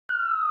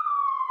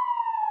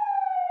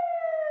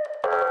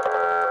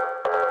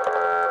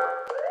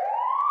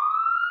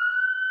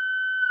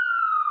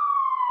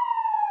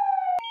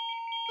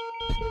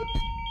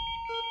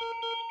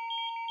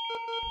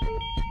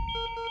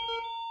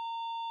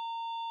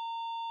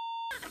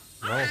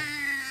No.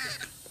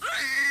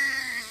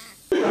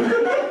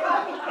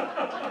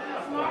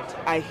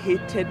 I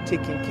hated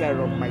taking care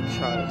of my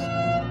child.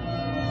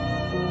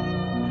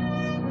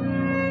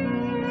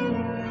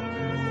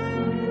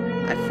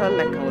 I felt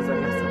like I was a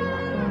lesser mom.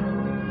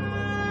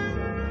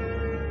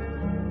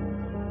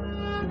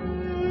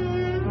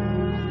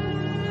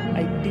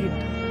 I did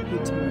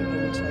hate my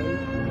own child.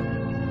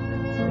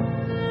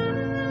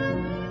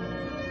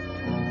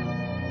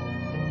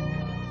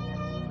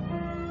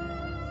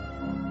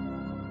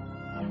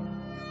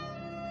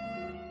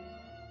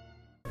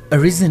 A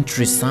recent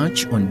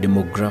research on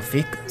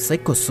demographic,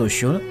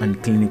 psychosocial,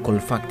 and clinical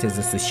factors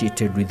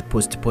associated with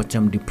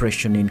postpartum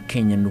depression in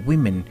Kenyan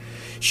women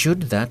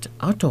showed that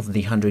out of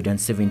the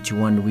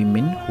 171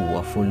 women who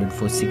were followed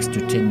for 6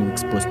 to 10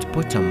 weeks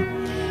postpartum,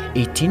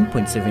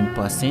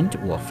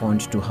 18.7% were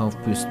found to have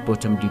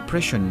postpartum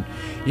depression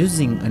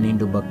using an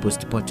Indobag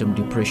postpartum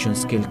depression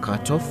scale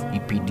cutoff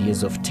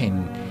EPDS of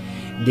 10.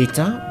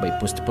 Data by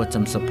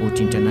Postpartum Support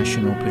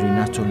International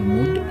Perinatal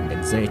Mood and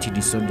Anxiety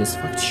Disorders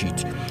Fact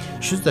Sheet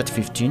shows that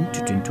 15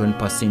 to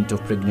 21%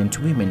 of pregnant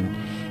women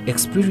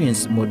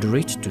experience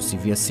moderate to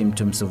severe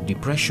symptoms of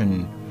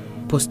depression.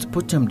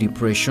 Postpartum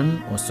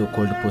depression, also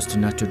called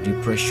postnatal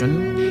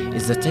depression,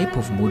 is a type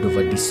of mood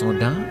over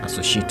disorder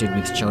associated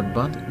with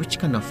childbirth which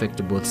can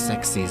affect both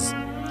sexes.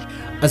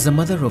 As a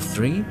mother of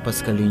 3,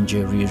 Pascaline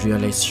Jerry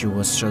realized she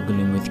was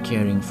struggling with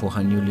caring for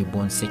her newly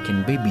born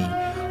second baby,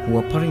 who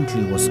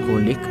apparently was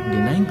colic,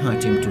 denying her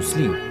time to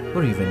sleep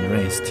or even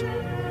rest.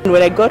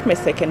 When I got my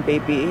second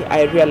baby,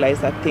 I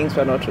realized that things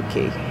were not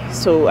okay.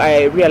 So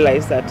I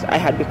realized that I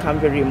had become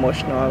very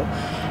emotional.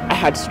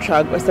 I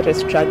started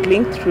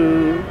struggling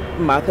through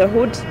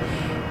motherhood.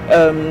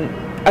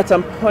 At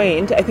some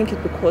point, I think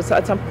it's because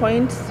at some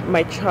point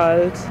my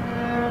child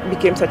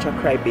became such a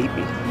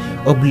crybaby.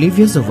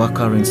 Oblivious of her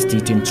current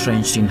state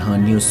entrenched in her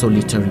new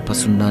solitary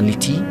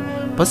personality,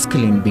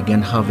 Pascaline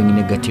began having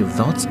negative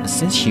thoughts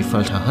since she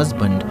felt her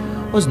husband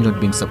was not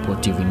being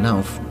supportive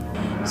enough.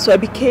 So I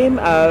became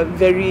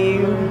very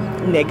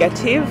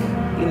negative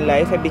in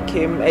life.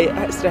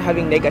 I started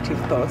having negative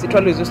thoughts. It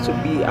always used to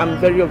be, I'm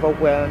very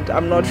overwhelmed.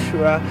 I'm not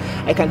sure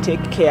I can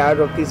take care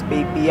of this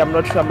baby. I'm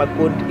not sure I'm a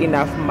good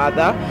enough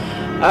mother.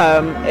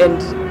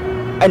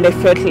 And I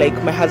felt like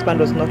my husband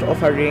was not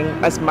offering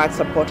as much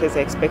support as I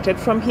expected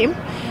from him.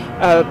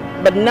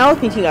 But now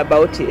thinking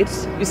about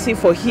it, you see,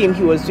 for him,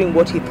 he was doing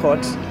what he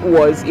thought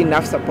was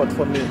enough support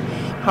for me.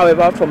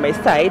 However, from my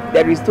side,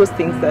 there is those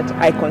things that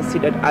I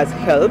considered as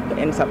help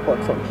and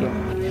support from him.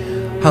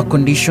 Her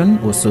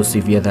condition was so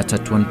severe that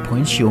at one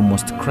point she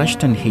almost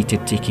crashed and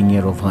hated taking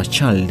care of her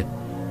child.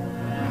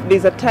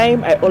 There's a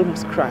time I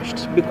almost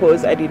crashed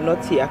because I did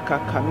not see a car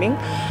coming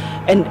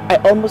and I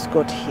almost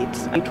got hit.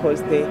 It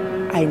was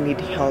the I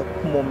need help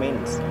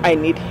moment. I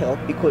need help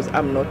because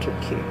I'm not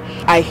okay.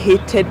 I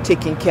hated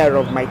taking care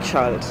of my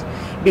child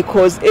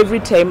because every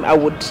time I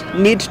would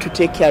need to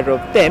take care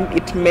of them,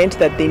 it meant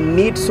that they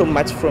need so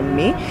much from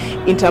me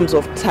in terms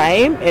of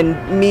time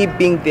and me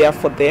being there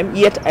for them,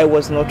 yet I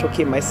was not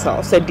okay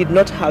myself. So I did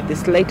not have the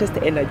slightest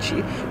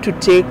energy to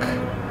take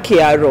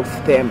care of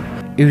them.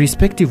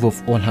 Irrespective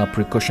of all her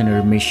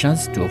precautionary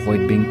measures to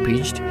avoid being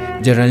pinched,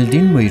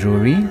 Geraldine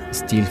Moirori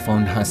still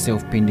found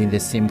herself pinned in the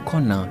same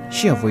corner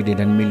she avoided,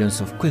 and millions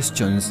of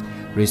questions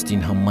raced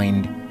in her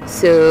mind.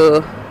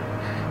 So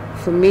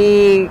for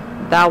me,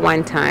 that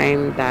one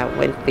time that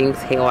when things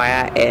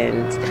haywire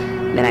and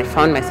then I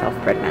found myself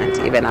pregnant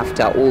even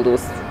after all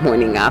those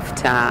morning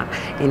after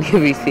and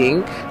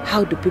everything.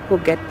 How do people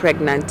get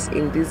pregnant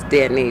in this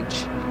day and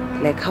age?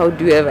 Like, how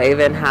do you ever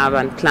even have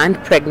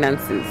unplanned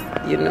pregnancies,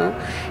 you know?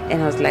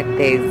 And I was like,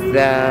 there's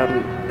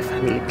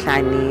family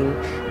planning,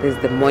 there's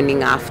the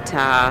morning after.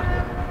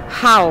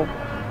 How?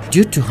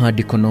 Due to hard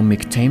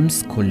economic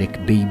times,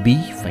 colic baby,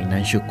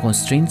 financial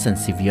constraints, and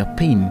severe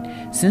pain,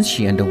 since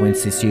she underwent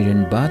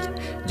cesarean birth,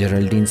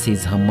 Geraldine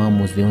says her mom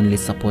was the only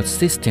support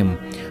system,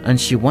 and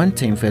she one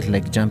time felt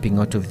like jumping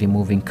out of the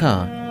moving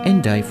car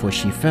and die, for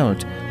she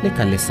felt like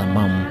a lesser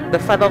mom. The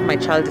father of my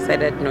child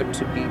decided not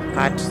to be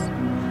part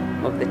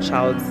of the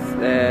child's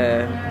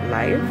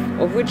life,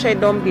 of which I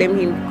don't blame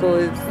him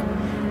because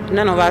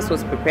none of us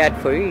was prepared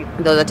for it.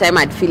 There was a time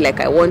I'd feel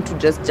like I want to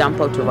just jump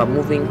out of a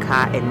moving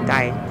car and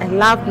die. I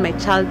loved my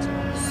child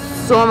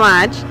so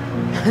much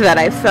that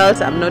I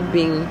felt I'm not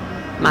being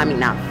mom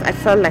enough. I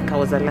felt like I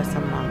was a lesser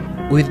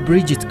mom. With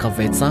Bridget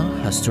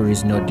Kavetsa, her story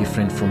is no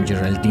different from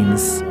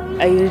Geraldine's.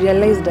 I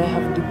realized I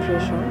have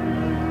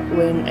depression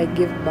when I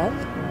gave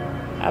birth,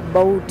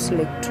 about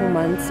like 2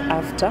 months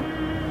after.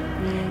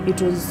 It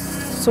was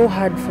so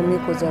hard for me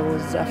because I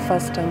was a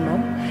first-time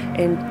mom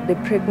and the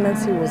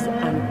pregnancy was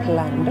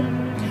unplanned.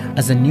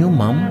 As a new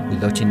mom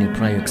without any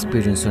prior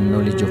experience or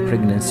knowledge of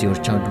pregnancy or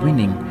child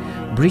winning,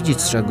 Bridget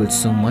struggled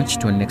so much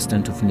to an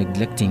extent of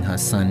neglecting her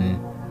son.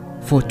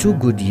 For 2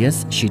 good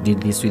years, she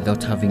did this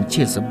without having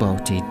chills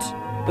about it.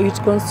 It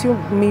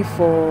consumed me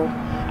for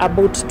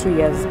about 2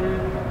 years.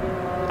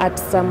 At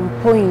some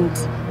point,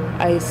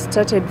 I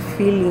started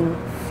feeling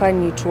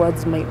funny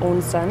towards my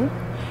own son.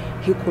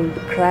 He could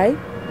cry,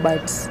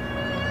 but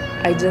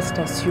I just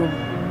assume.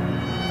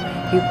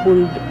 He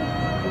could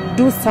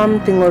do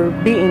something or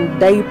be in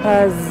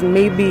diapers,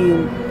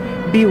 maybe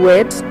be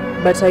wet,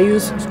 but I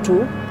used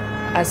to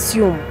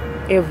assume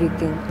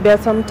everything. There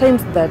are some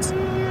times that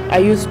I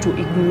used to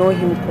ignore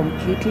him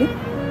completely,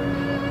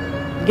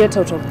 get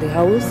out of the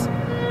house,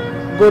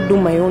 go do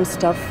my own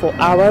stuff for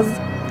hours,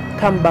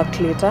 come back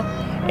later,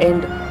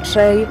 and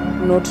try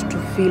not to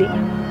feel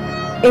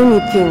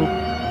anything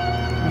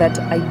that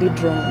I did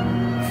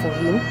wrong for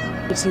him.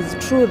 It is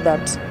true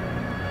that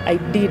I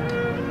did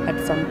at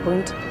some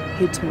point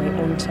hate my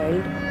own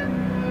child.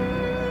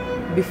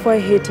 Before I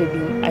hated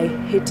him, I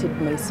hated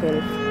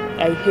myself.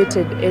 I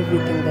hated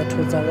everything that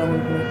was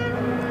around me.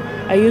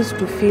 I used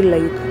to feel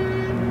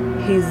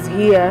like he's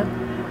here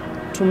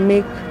to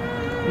make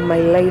my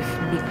life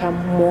become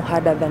more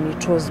harder than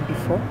it was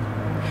before.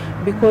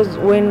 Because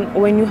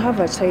when you have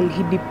a child,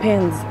 he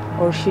depends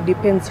or she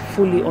depends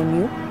fully on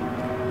you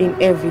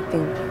in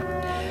everything.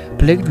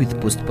 Plagued with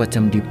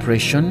postpartum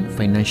depression,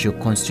 financial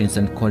constraints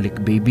and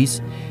colic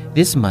babies,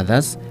 these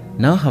mothers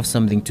now have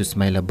something to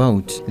smile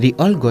about. They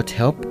all got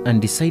help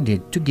and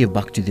decided to give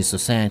back to the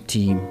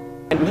society.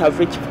 And we have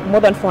reached more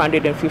than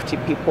 450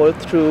 people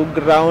through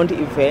ground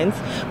events.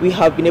 We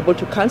have been able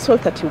to counsel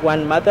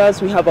 31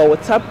 mothers. We have a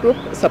WhatsApp group,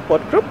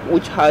 support group,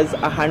 which has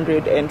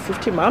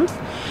 150 moms.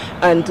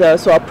 And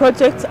so our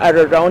projects are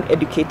around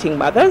educating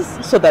mothers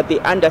so that they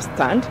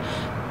understand,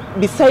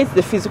 besides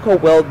the physical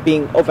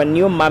well-being of a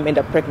new mom and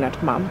a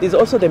pregnant mom, there's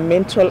also the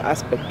mental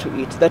aspect to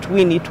it that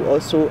we need to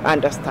also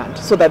understand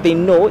so that they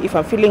know, if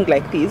I'm feeling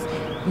like this,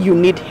 you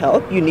need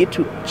help, you need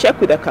to check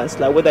with a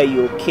counselor whether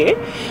you're okay,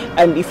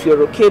 and if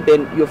you're okay,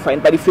 then you're fine,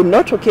 but if you're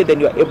not okay, then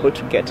you're able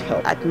to get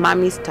help. At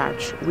Mommy's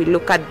Touch, we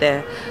look at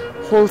the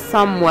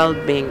wholesome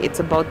well-being. It's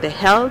about the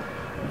health,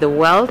 the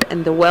wealth,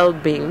 and the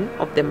well-being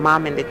of the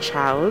mom and the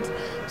child,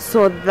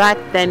 so that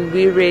then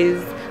we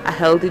raise a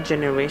healthy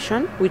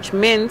generation, which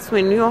means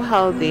when you're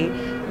healthy,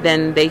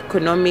 then the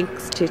economic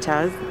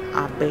status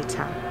are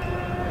better.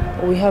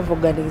 We have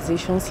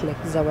organizations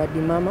like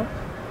Zawadi Mama.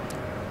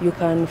 You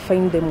can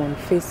find them on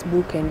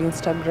Facebook and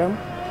Instagram,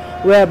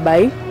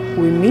 whereby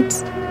we meet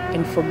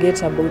and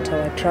forget about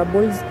our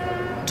troubles,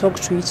 talk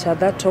to each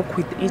other, talk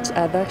with each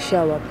other,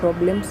 share our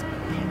problems,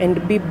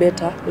 and be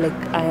better like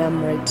I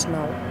am right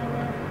now.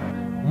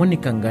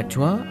 Monica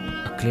Ngatwa,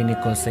 a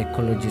clinical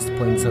psychologist,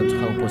 points out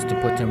how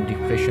postpartum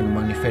depression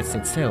manifests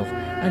itself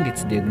and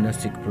its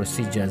diagnostic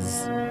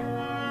procedures.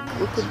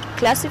 We could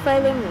classify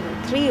them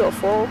in 3 or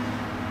 4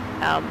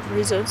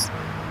 reasons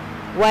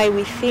why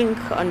we think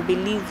and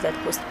believe that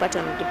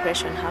postpartum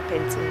depression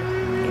happens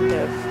in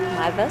the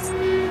mothers.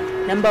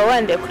 Number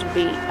 1, there could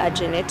be a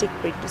genetic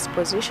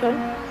predisposition,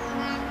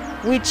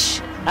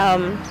 which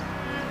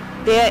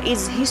there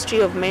is history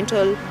of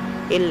mental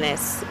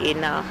illness in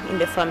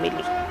the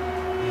family.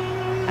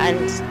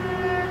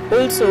 And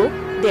also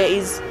there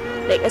is,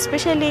 like,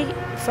 especially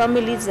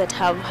families that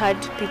have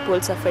had people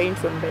suffering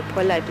from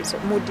bipolar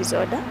mood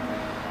disorder,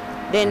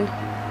 then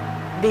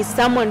there's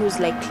someone who's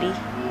likely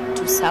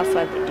to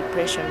suffer the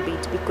depression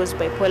bit, because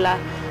bipolar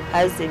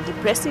has the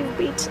depressive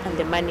bit and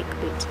the manic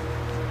bit.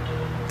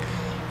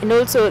 And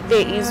also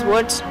there is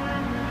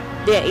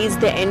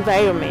the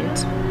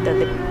environment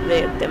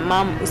that the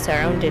mom is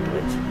surrounded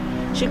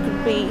with. She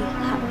could be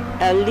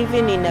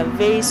living in a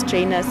very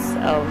strenuous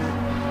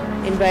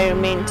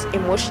environment,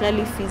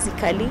 emotionally,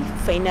 physically,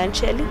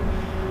 financially.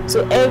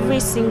 So every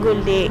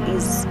single day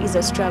is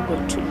a struggle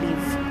to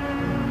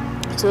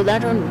live. So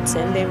that one would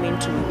send them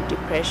into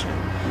depression.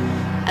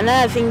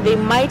 Another thing, they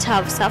might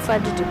have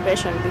suffered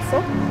depression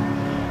before,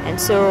 and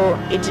so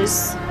it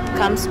just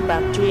comes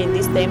back during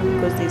this time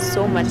because there's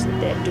so much that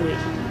they're doing.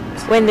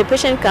 When the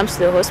patient comes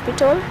to the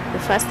hospital, the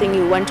first thing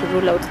you want to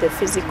rule out the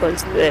physical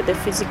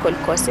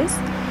causes,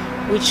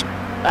 which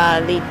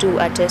they do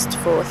a test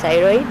for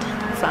thyroid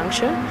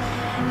function.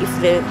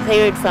 If the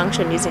thyroid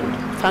function isn't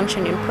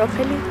functioning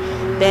properly,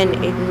 then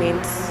it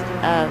means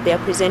they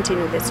are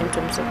presenting with the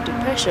symptoms of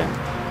depression.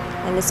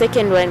 And the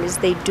second one is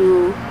they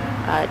do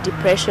a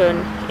depression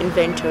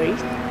inventory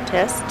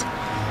test,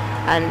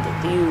 and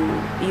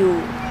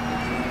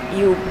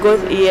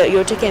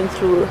you're taken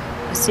through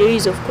a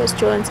series of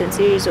questions and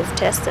series of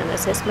tests and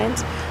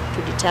assessments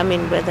to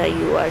determine whether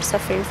you are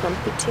suffering from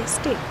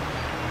PTSD.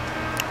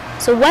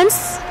 So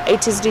once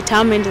it is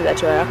determined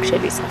that you are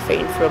actually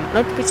suffering from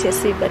not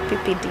PTSD but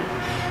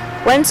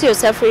PPD, once you're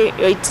suffering,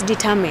 it's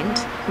determined,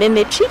 then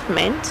the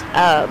treatment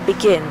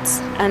begins.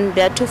 And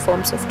there are 2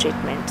 forms of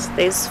treatment.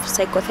 There's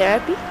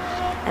psychotherapy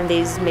and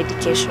there's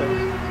medication,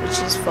 which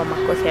is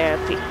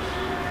pharmacotherapy.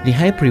 The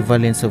high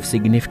prevalence of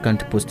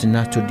significant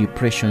postnatal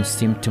depression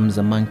symptoms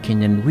among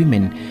Kenyan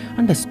women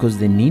underscores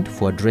the need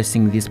for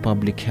addressing this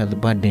public health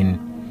burden.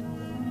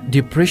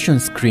 Depression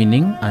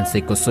screening and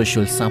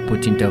psychosocial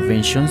support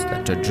interventions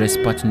that address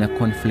partner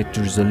conflict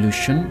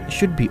resolution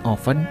should be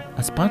offered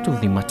as part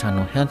of the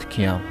maternal health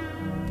care.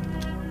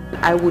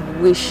 I would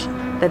wish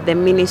that the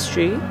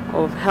Ministry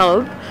of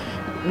Health,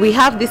 we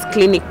have these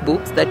clinic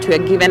books that were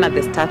given at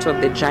the start of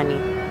the journey.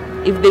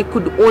 if they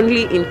could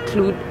only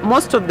include,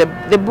 most of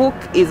the book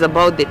is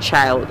about the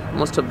child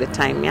most of the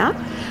time, yeah,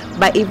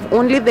 but if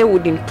only they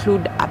would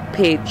include a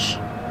page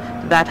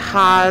that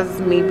has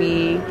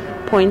maybe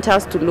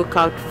pointers to look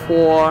out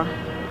for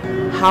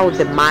how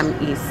the mom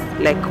is,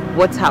 like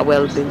what's her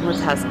well-being,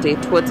 what's her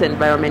state, what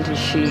environment is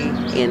she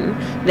in,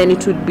 then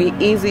it would be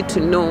easy to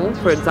know,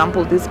 for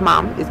example, this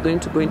mom is going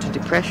to go into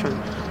depression,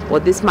 or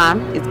this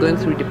mom is going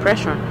through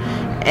depression.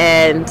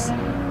 And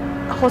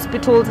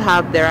hospitals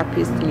have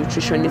therapists,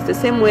 nutritionists, the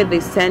same way they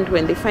send,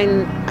 when they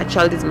find a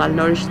child is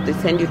malnourished, they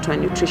send you to a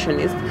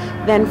nutritionist.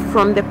 Then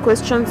from the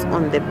questions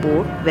on the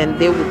book, then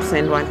they would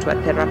send one to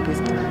a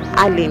therapist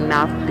early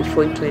enough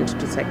before it went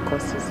to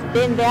psychosis.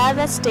 Then the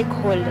other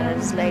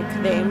stakeholders, like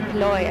the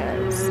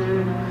employers,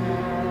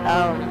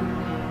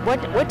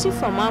 what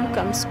if a mom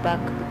comes back,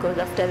 because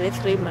after the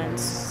 3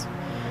 months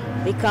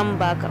they come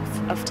back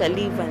after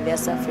leave and they're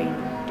suffering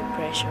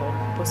depression,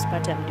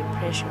 postpartum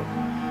depression?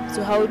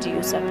 So how do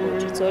you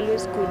support? It's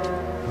always good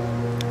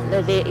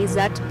that there is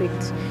that bit,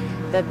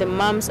 that the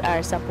moms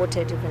are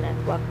supported even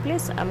at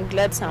workplace. I'm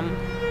glad some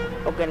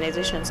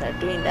organizations are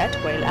doing that,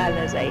 while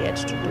others are yet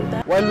to do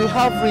that. While we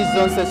have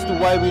reasons as to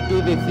why we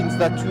do the things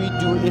that we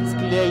do, it's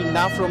clear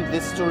enough from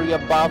this story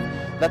above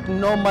that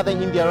no mother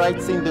in their right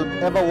saying they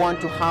would ever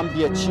want to harm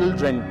their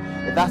children.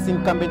 That's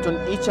incumbent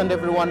on each and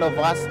every one of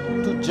us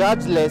to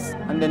judge less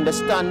and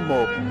understand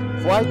more.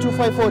 For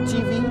Y254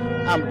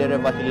 TV, I'm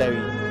Dereva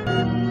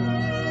Hilary.